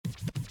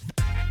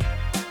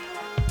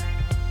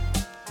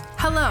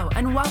Hello,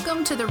 and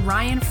welcome to the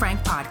Ryan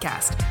Frank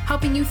Podcast,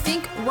 helping you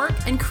think, work,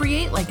 and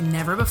create like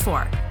never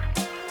before.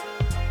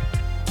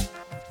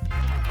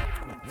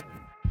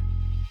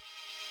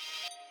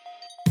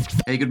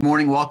 Hey, good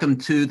morning. Welcome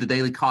to the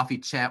Daily Coffee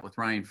Chat with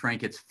Ryan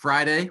Frank. It's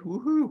Friday.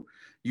 Woohoo!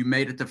 You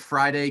made it to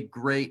Friday.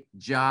 Great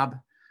job.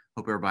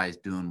 Hope everybody's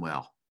doing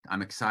well.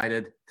 I'm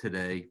excited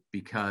today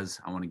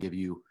because I want to give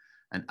you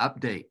an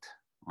update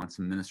on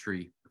some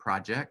ministry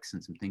projects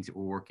and some things that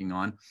we're working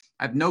on.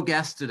 I have no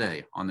guests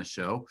today on the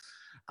show.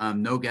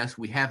 No guests.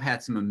 We have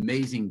had some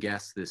amazing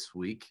guests this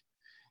week,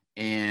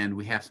 and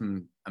we have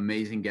some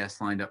amazing guests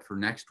lined up for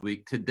next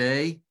week.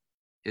 Today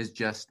is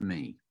just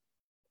me.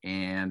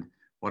 And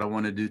what I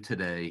want to do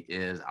today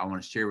is I want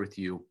to share with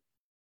you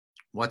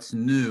what's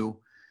new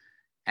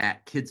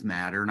at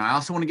KidzMatter. And I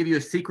also want to give you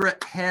a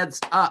secret heads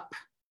up.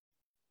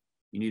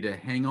 You need to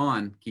hang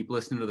on, keep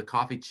listening to the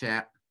coffee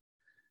chat,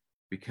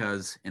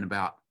 because in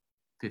about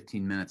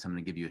 15 minutes, I'm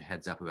going to give you a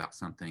heads up about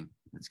something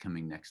that's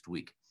coming next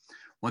week.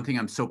 One thing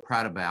I'm so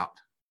proud about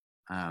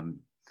so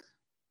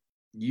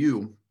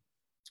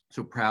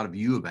proud of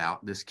you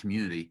about this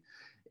community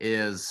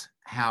is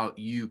how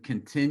you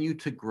continue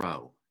to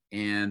grow.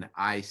 And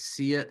I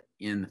see it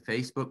in the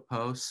Facebook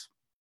posts.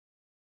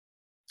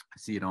 I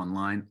see it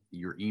online.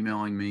 You're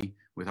emailing me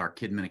with our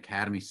KidMin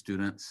Academy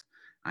students.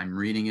 I'm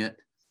reading it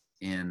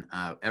in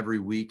every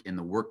week in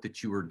the work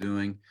that you are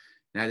doing.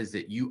 That is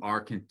that you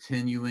are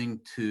continuing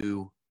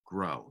to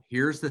grow.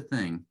 Here's the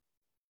thing.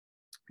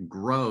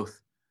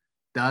 Growth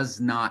does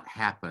not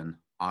happen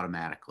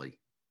automatically.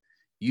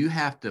 You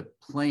have to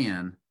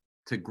plan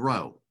to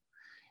grow.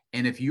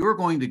 And if you are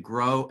going to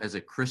grow as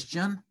a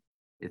Christian,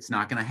 it's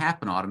not going to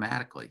happen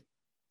automatically.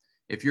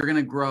 If you're going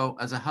to grow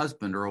as a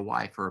husband or a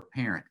wife or a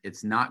parent,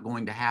 it's not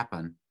going to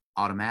happen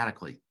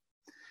automatically.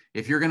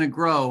 If you're going to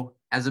grow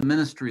as a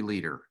ministry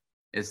leader,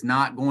 it's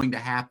not going to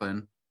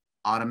happen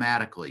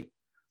automatically.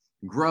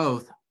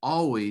 Growth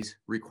always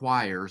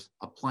requires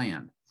a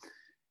plan.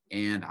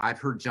 And I've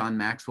heard John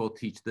Maxwell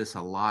teach this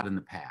a lot in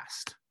the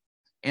past,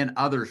 and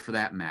others for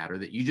that matter,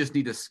 that you just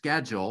need to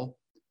schedule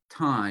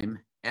time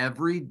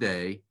every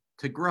day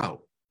to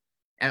grow.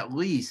 At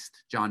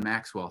least, John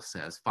Maxwell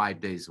says, 5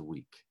 days a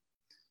week.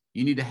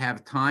 You need to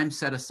have time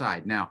set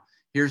aside. Now,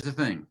 here's the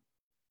thing.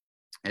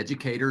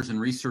 Educators and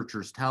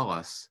researchers tell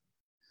us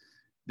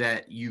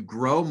that you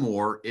grow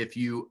more if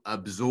you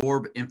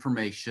absorb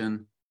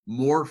information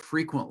more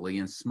frequently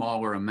in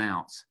smaller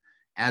amounts,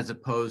 as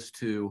opposed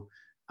to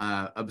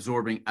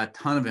absorbing a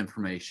ton of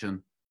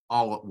information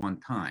all at one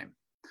time.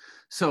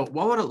 So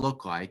what would it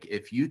look like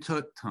if you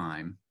took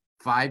time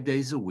 5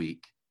 days a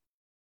week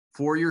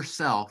for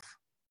yourself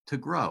to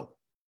grow?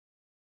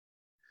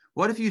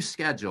 What if you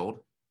scheduled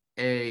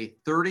a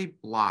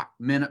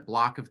 30-minute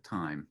block of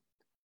time,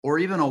 or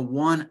even a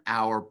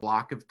 1-hour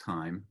block of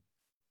time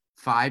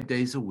 5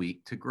 days a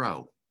week to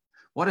grow?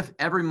 What if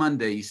every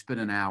Monday you spent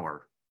an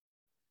hour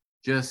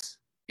just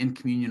in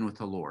communion with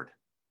the Lord,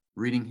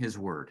 reading his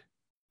word,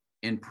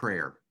 in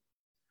prayer,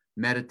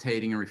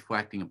 meditating and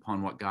reflecting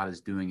upon what God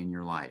is doing in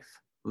your life,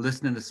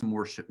 listening to some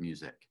worship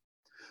music?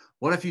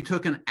 What if you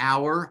took an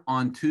hour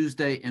on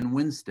Tuesday and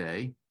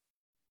Wednesday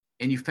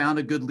and you found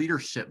a good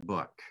leadership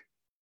book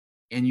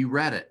and you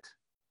read it?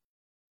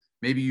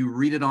 Maybe you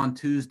read it on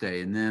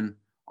Tuesday, and then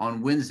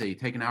on Wednesday you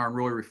take an hour and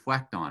really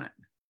reflect on it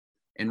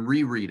and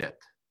reread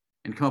it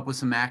and come up with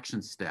some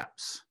action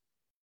steps.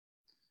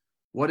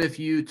 What if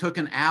you took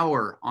an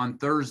hour on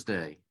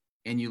Thursday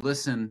and you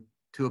listened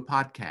to a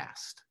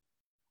podcast,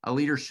 a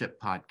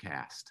leadership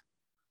podcast,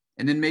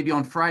 and then maybe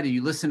on Friday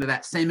you listen to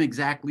that same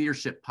exact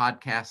leadership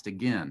podcast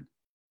again,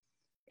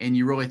 and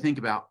you really think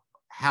about,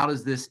 how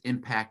does this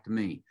impact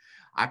me?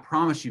 I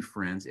promise you,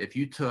 friends, if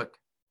you took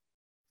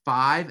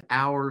 5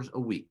 hours a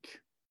week,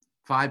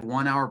 5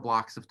 1-hour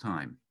blocks of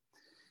time,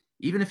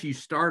 even if you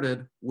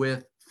started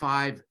with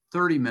 5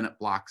 30-minute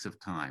blocks of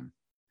time,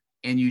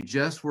 and you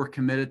just were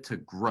committed to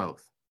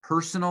growth,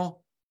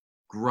 personal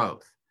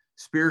growth,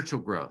 spiritual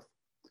growth,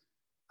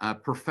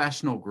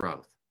 professional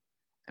growth,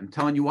 I'm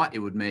telling you what, it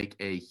would make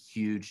a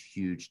huge,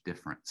 huge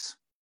difference.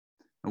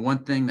 And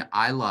one thing that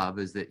I love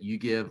is that you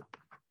give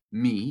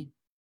me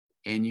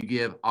and you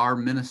give our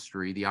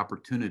ministry the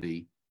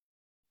opportunity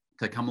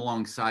to come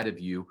alongside of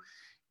you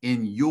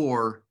in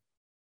your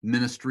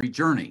ministry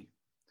journey.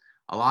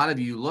 A lot of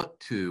you look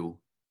to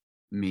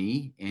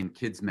me and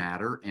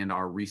KidzMatter and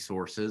our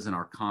resources and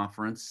our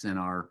conference and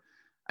our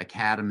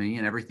academy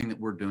and everything that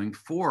we're doing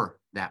for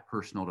that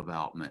personal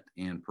development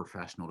and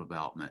professional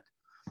development.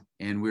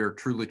 And we are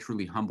truly,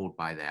 truly humbled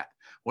by that.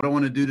 What I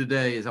want to do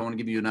today is I want to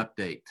give you an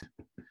update.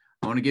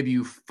 I want to give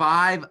you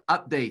 5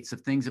 updates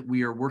of things that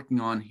we are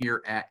working on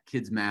here at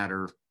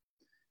KidzMatter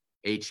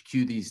HQ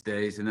these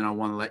days. And then I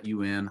want to let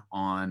you in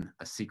on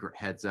a secret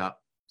heads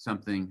up,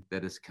 something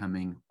that is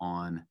coming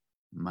on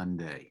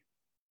Monday.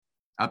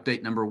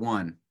 Update number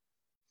 1,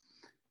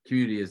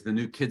 community, is the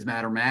new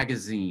KidzMatter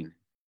magazine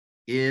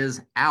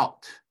is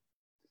out.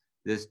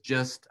 This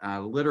just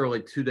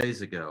literally 2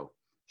 days ago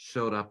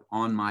showed up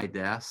on my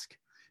desk.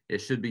 It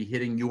should be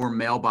hitting your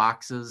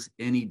mailboxes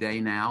any day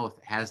now if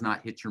it has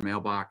not hit your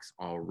mailbox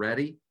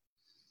already.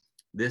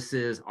 This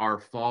is our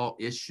fall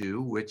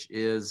issue, which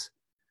is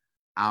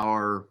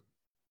our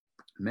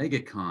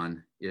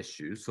MegaCon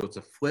issue. So it's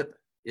a flip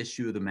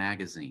issue of the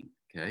magazine,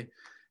 okay?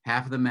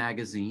 Half of the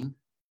magazine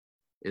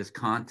is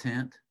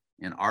content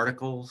and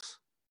articles.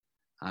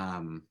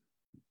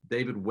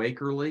 David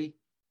Wakerly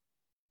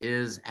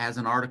has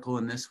an article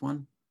in this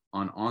one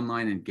on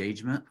online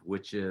engagement,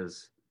 which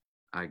is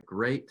a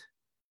great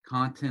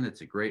content.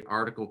 It's a great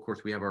article. Of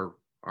course, we have our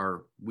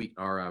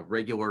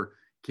regular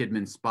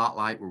Kidmin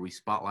Spotlight, where we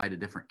spotlight a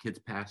different kids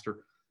pastor.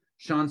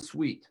 Sean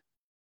Sweet,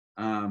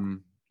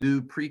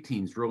 do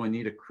preteens really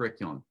need a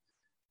curriculum?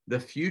 The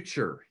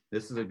future,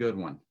 this is a good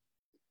one.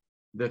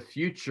 The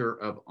Future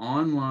of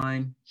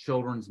Online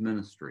Children's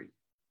Ministry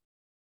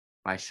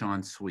by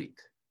Sean Sweet.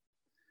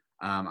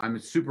 I'm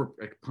super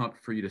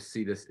pumped for you to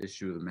see this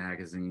issue of the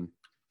magazine.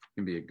 It's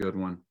going to be a good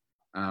one.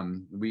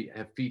 We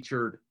have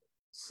featured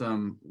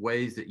some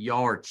ways that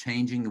y'all are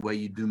changing the way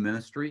you do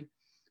ministry.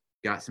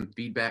 Got some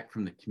feedback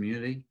from the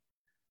community.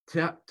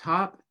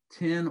 Top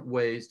 10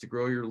 ways to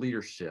grow your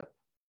leadership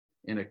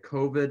in a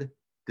COVID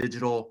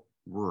digital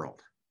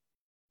world.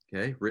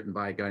 Okay, written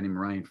by a guy named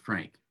Ryan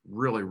Frank.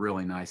 Really,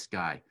 really nice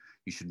guy.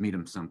 You should meet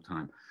him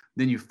sometime.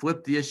 Then you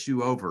flip the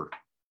issue over.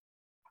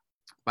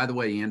 By the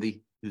way,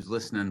 Andy, who's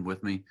listening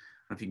with me, I don't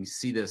know if you can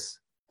see this,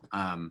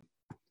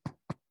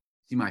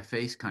 see my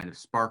face kind of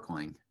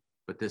sparkling,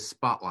 but this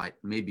spotlight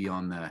may be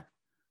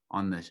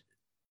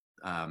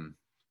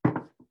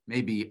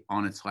maybe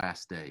on its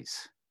last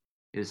days.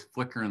 It is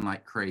flickering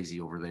like crazy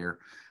over there.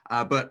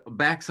 But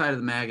backside of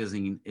the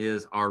magazine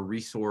is our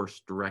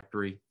resource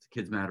directory,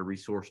 KidzMatter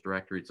resource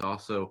directory. It's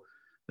also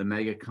the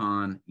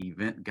MegaCon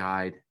event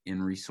guide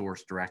in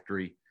resource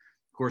directory.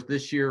 Of course,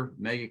 this year,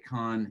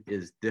 MegaCon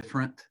is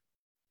different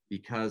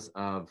because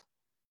of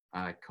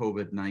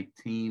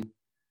COVID-19,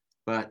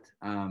 but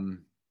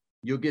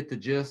you'll get the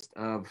gist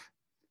of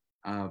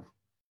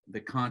the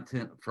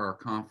content for our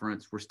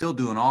conference. We're still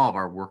doing all of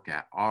our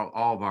workout,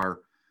 all of our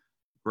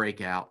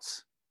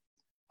breakouts,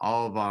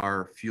 all of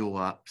our fuel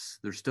ups.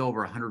 There's still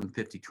over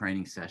 150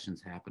 training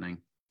sessions happening.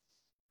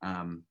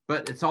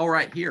 But it's all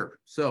right here.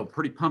 So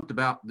pretty pumped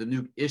about the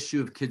new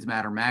issue of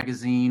KidzMatter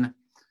magazine.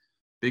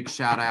 Big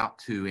shout out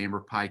to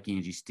Amber Pike,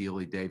 Angie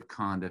Steely, Dave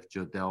Condiff,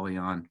 Joe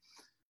DeLeon,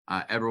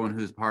 everyone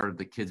who's part of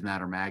the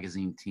KidzMatter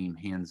magazine team,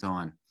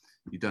 hands-on.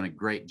 You've done a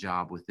great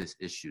job with this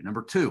issue.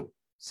 Number 2,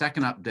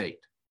 second update.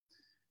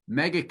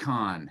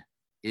 MegaCon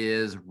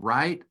is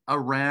right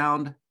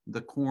around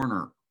the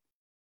corner.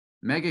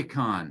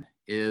 MegaCon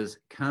is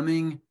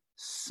coming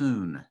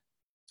soon.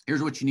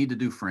 Here's what you need to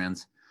do,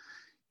 friends.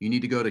 You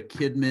need to go to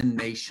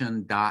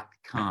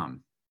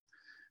kidminnation.com.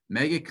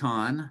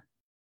 MegaCon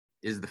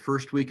is the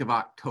first week of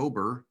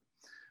October.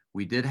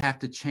 We did have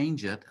to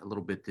change it a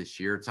little bit this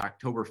year. It's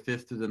October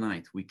 5th through the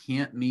 9th. We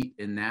can't meet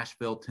in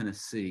Nashville,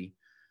 Tennessee,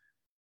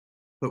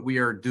 but we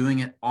are doing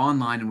it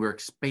online and we're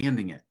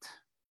expanding it.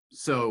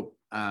 So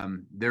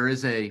there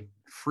is a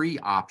free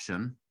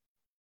option.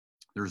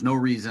 There's no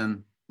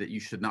reason that you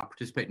should not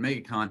participate in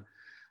MegaCon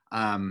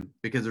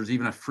because there's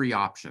even a free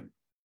option.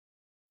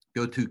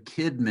 Go to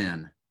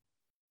KidMin,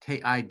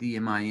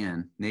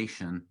 KIDMIN,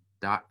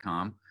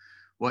 nation.com.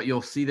 What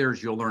you'll see there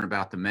is you'll learn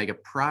about the Mega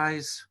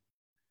Prize.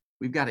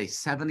 We've got a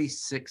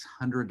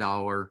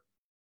 $7,600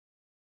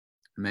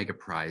 Mega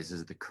Prize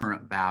is the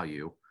current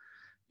value.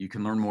 You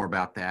can learn more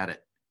about that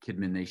at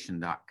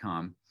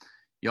kidminnation.com.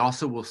 You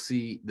also will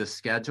see the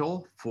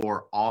schedule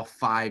for all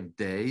 5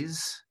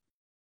 days.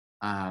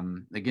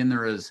 Again,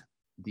 there is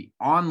the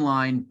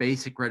online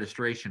basic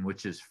registration,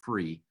 which is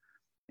free.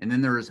 And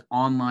then there is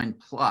Online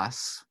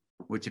Plus,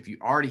 which if you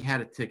already had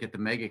a ticket to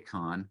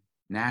MegaCon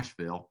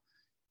Nashville,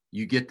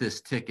 you get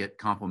this ticket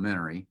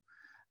complimentary.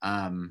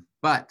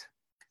 But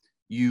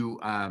you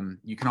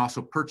can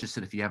also purchase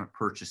it if you haven't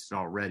purchased it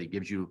already. It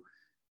gives you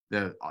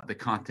the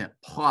content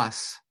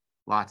plus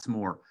lots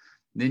more.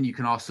 Then you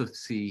can also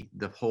see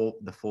the full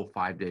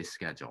 5-day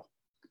schedule.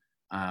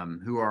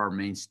 Who are our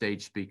main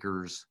stage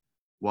speakers?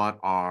 What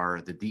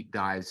are the deep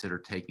dives that are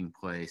taking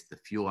place? The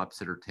fuel ups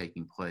that are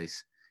taking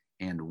place?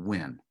 And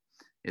when.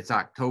 It's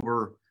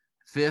October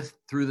 5th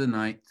through the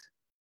 9th.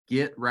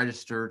 Get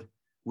registered.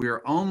 We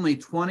are only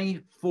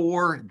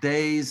 24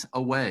 days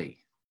away.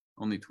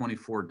 Only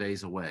 24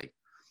 days away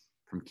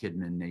from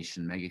KidMin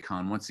Nation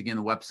MegaCon. Once again,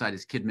 the website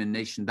is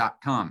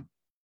kidminnation.com.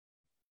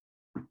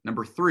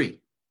 Number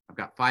 3, I've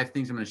got 5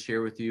 things I'm going to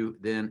share with you,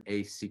 then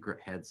a secret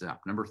heads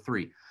up. Number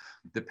 3,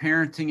 the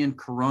Parenting in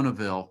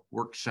Coronaville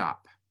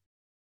workshop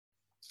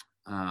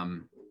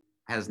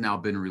has now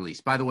been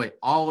released. By the way,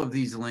 all of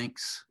these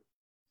links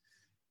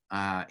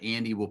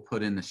Andy will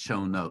put in the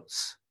show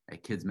notes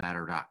at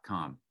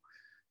kidsmatter.com.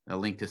 A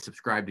link to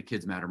subscribe to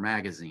KidzMatter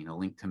magazine, a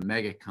link to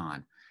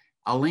MegaCon,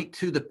 a link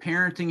to the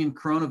Parenting in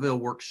Coronaville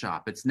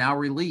workshop. It's now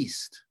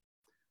released.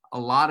 A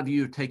lot of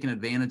you have taken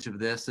advantage of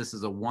this. This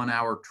is a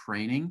 1-hour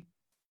training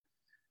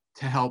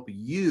to help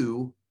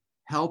you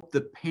help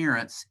the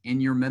parents in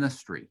your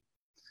ministry.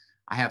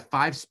 I have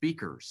 5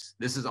 speakers.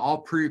 This is all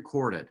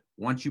pre-recorded.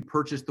 Once you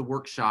purchase the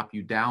workshop,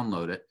 you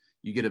download it.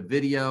 You get a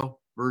video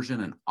version,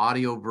 an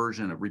audio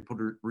version, a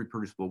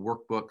reproducible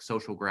workbook,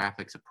 social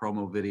graphics, a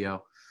promo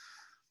video.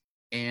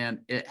 And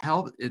it's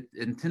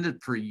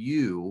intended for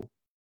you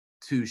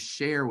to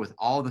share with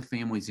all the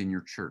families in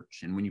your church.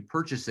 And when you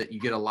purchase it, you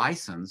get a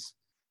license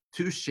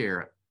to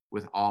share it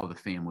with all the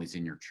families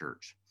in your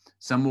church.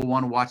 Some will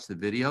want to watch the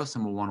video.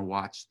 Some will want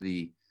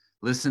to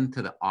listen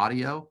to the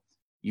audio.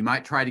 You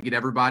might try to get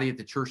everybody at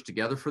the church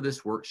together for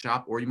this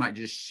workshop, or you might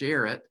just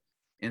share it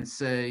and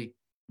say,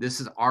 this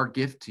is our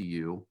gift to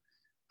you.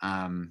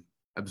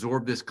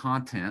 Absorb this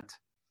content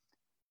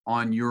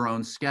on your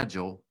own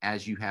schedule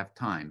as you have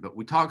time. But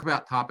we talk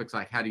about topics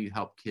like, how do you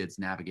help kids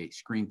navigate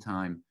screen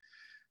time?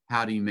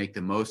 How do you make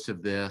the most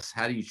of this?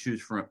 How do you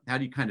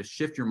kind of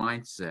shift your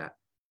mindset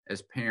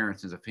as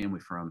parents, as a family,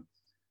 from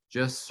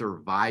just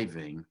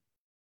surviving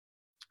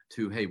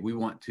to, hey, we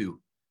want to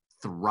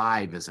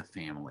thrive as a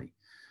family?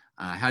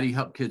 How do you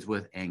help kids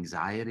with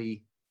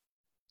anxiety?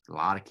 A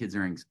lot of kids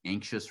are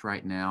anxious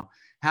right now.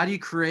 How do you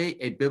create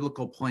a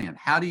biblical plan?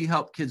 How do you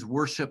help kids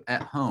worship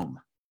at home?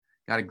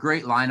 Got a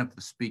great lineup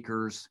of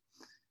speakers.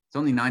 It's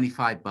only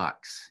 $95,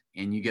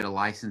 and you get a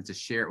license to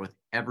share it with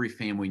every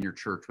family in your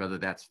church, whether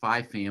that's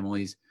 5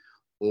 families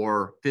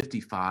or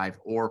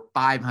 55 or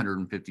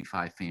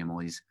 555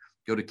 families.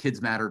 Go to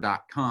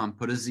KidzMatter.com,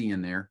 put a Z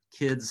in there,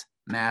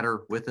 KidzMatter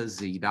with a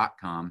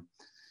Z.com,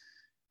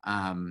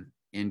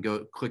 and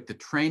go click the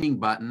training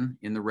button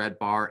in the red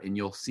bar, and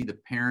you'll see the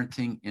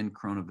Parenting in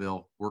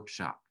Cronaville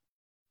workshop.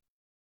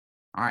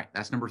 All right,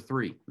 that's number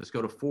 3. Let's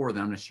go to 4.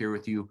 Then I'm going to share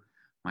with you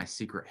my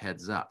secret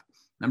heads up.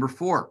 Number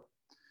 4,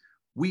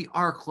 we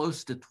are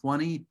close to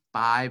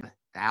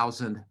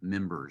 25,000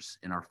 members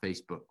in our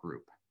Facebook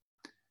group.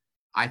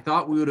 I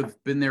thought we would have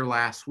been there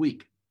last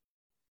week.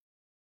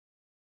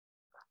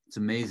 It's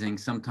amazing.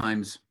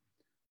 Sometimes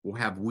we'll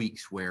have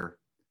weeks where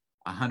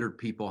 100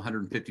 people,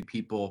 150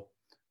 people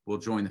will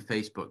join the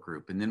Facebook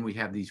group. And then we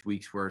have these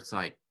weeks where it's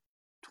like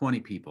 20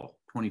 people,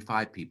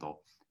 25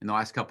 people. And the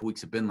last couple of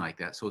weeks have been like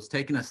that. So it's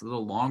taken us a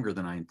little longer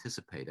than I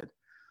anticipated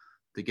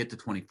to get to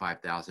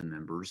 25,000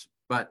 members.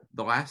 But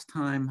the last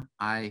time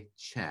I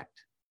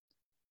checked,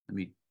 let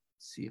me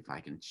see if I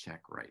can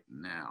check right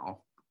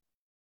now.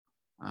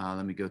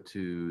 Let me go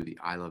to the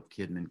I Love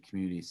Kidmin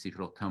community, see if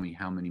it'll tell me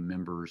how many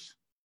members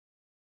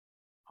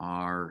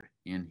are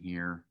in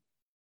here.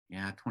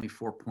 Yeah,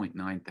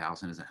 24.9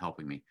 thousand isn't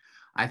helping me.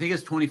 I think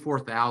it's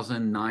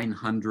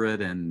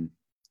 24,900 and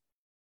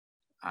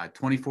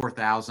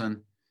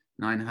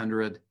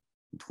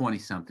 24,920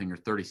 something or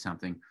 30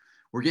 something.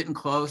 We're getting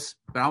close,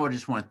 but I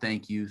just want to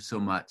thank you so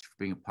much for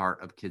being a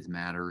part of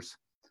KidzMatter's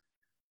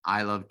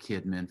I Love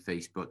Kidmin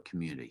Facebook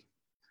community.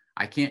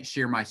 I can't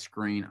share my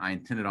screen. I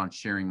intended on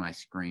sharing my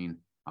screen.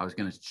 I was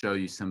going to show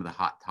you some of the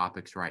hot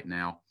topics right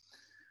now.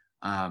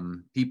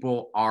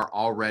 People are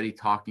already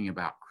talking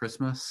about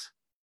Christmas.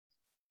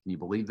 Can you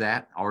believe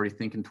that? Already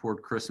thinking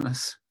toward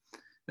Christmas.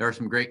 There are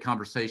some great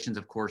conversations,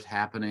 of course,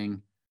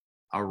 happening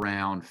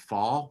around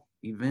fall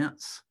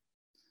events.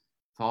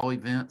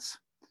 14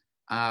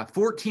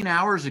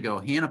 hours ago,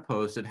 Hannah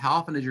posted, how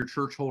often does your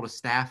church hold a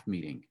staff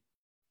meeting?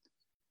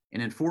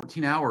 And in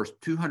 14 hours,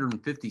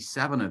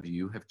 257 of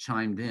you have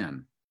chimed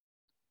in.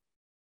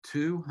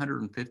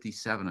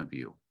 257 of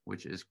you,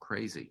 which is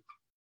crazy.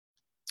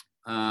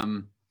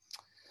 What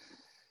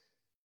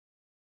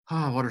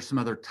are some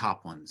other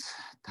top ones?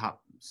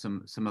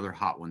 Some other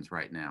hot ones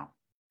right now.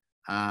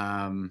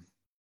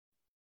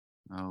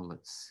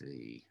 Let's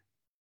see.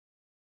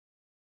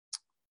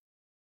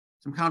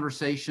 Some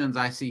conversations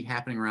I see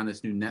happening around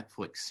this new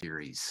Netflix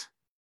series.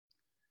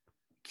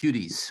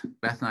 Cuties.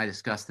 Beth and I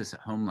discussed this at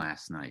home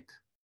last night.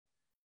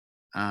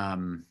 I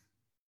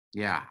want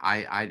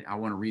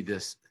to read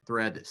this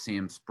thread that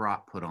Sam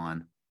Sprott put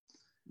on.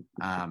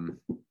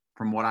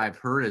 From what I've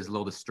heard, is a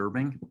little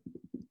disturbing,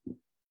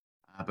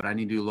 but I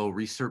need to do a little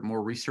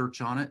more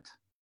research on it.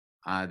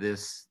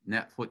 This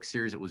Netflix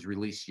series that was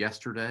released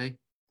yesterday,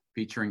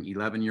 featuring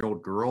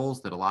 11-year-old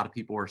girls, that a lot of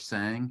people are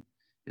saying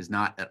is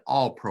not at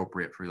all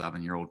appropriate for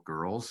 11-year-old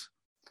girls.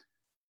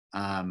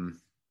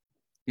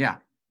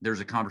 There's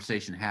a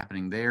conversation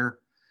happening there.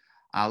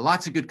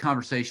 Lots of good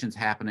conversations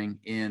happening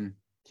in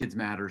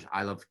KidzMatter's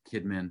I Love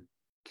Kidmin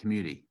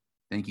community.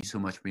 Thank you so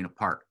much for being a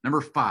part.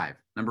 Number five.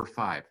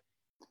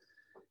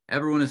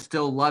 Everyone is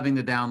still loving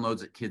the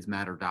downloads at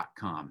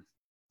KidzMatter.com.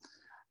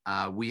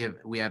 We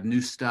have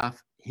new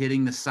stuff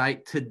hitting the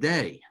site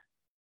today,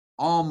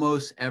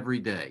 almost every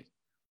day.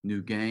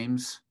 New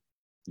games,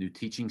 new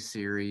teaching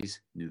series,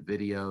 new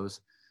videos,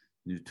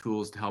 new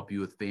tools to help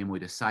you with family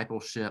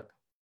discipleship.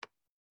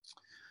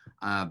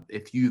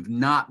 If you've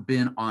not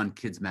been on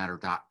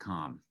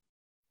KidzMatter.com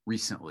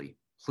recently,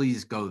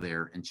 please go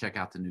there and check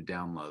out the new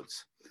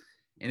downloads.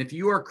 And if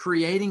you are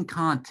creating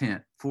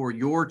content for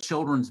your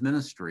children's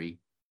ministry,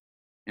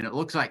 and it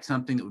looks like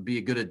something that would be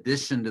a good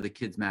addition to the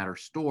KidzMatter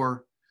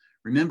store,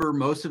 remember,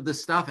 most of the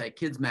stuff at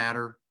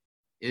KidzMatter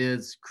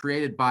is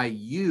created by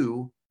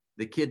you,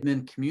 the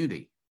Kidmin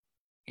community,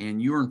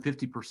 and you earn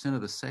 50%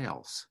 of the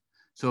sales.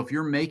 So if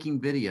you're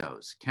making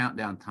videos,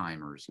 countdown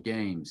timers,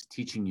 games,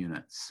 teaching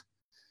units,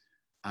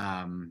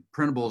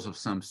 printables of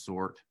some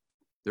sort,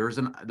 there's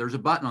a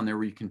button on there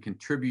where you can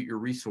contribute your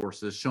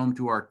resources, show them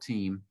to our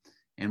team,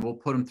 and we'll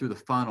put them through the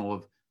funnel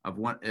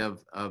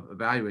of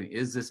evaluating,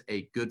 is this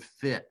a good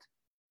fit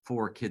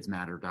for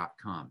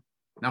KidzMatter.com.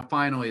 Now,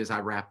 finally, as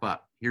I wrap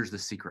up, here's the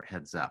secret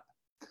heads up.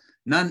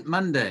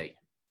 Monday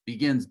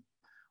begins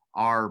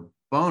our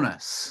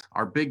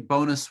big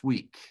bonus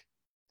week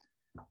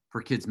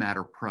for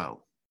KidzMatter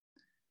Pro.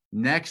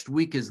 Next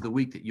week is the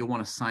week that you'll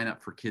want to sign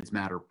up for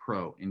KidzMatter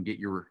Pro and get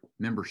your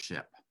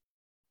membership.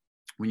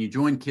 When you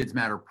join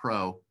KidzMatter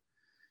Pro,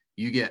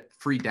 you get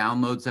free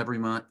downloads every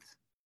month.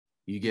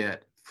 You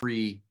get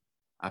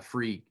a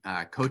free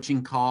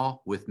coaching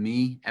call with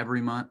me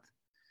every month.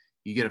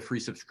 You get a free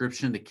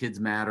subscription to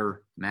KidzMatter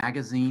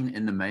magazine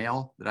in the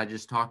mail that I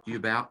just talked to you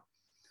about.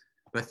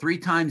 But 3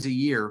 times a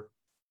year,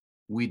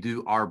 we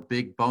do our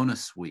big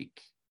bonus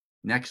week.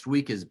 Next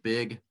week is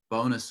big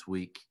bonus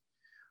week,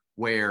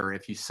 where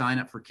if you sign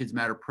up for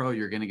KidzMatter Pro,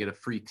 you're going to get a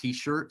free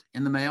t-shirt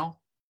in the mail.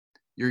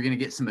 You're going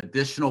to get some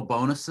additional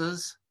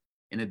bonuses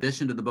in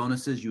addition to the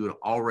bonuses you would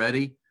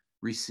already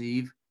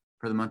receive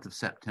for the month of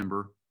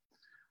September.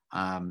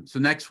 So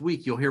next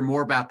week, you'll hear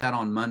more about that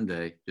on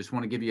Monday. Just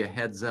want to give you a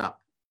heads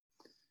up.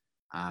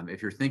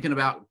 If you're thinking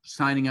about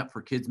signing up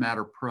for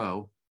KidzMatter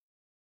Pro,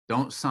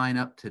 don't sign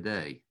up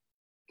today,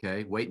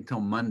 okay? Wait until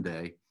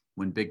Monday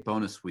when big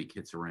bonus week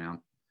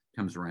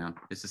comes around.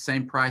 It's the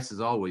same price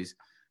as always,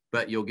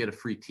 but you'll get a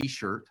free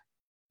t-shirt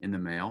in the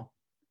mail.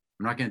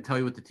 I'm not going to tell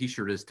you what the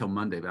t-shirt is till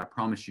Monday, but I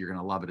promise you, you're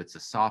going to love it. It's a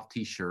soft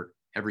t-shirt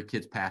every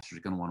kids pastor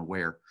is going to want to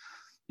wear.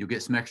 You'll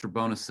get some extra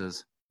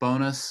bonuses.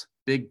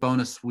 Big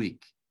bonus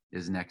week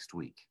is next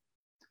week.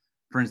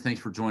 Friends,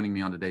 thanks for joining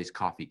me on today's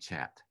coffee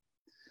chat.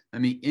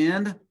 Let me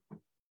end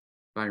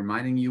by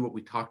reminding you what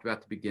we talked about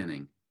at the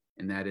beginning,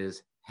 and that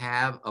is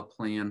have a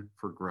plan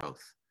for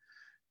growth.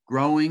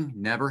 Growing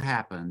never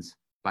happens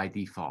by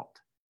default.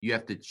 You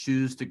have to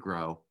choose to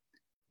grow,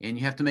 and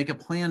you have to make a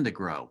plan to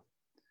grow.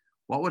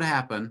 What would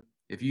happen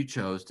if you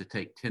chose to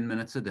take 10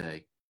 minutes a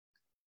day,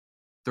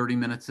 30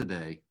 minutes a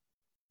day,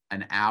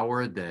 an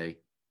hour a day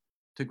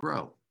to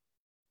grow?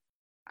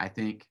 I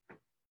think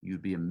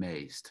you'd be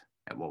amazed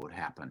at what would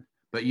happen.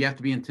 But you have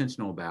to be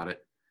intentional about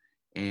it,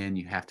 and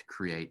you have to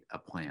create a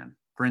plan.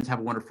 Friends, have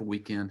a wonderful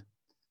weekend.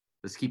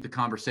 Let's keep the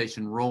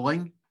conversation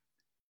rolling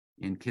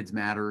in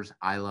KidzMatter's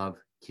I Love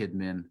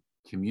KidMin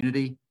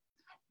community.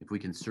 If we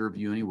can serve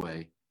you any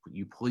way, would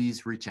you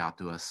please reach out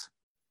to us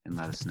and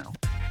let us know.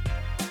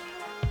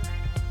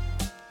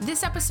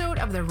 This episode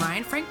of the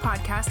Ryan Frank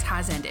Podcast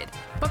has ended,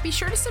 but be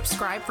sure to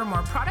subscribe for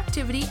more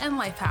productivity and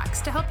life hacks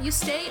to help you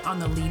stay on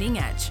the leading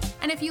edge.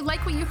 And if you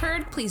like what you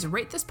heard, please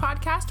rate this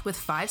podcast with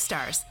 5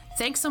 stars.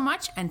 Thanks so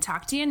much, and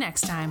talk to you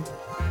next time.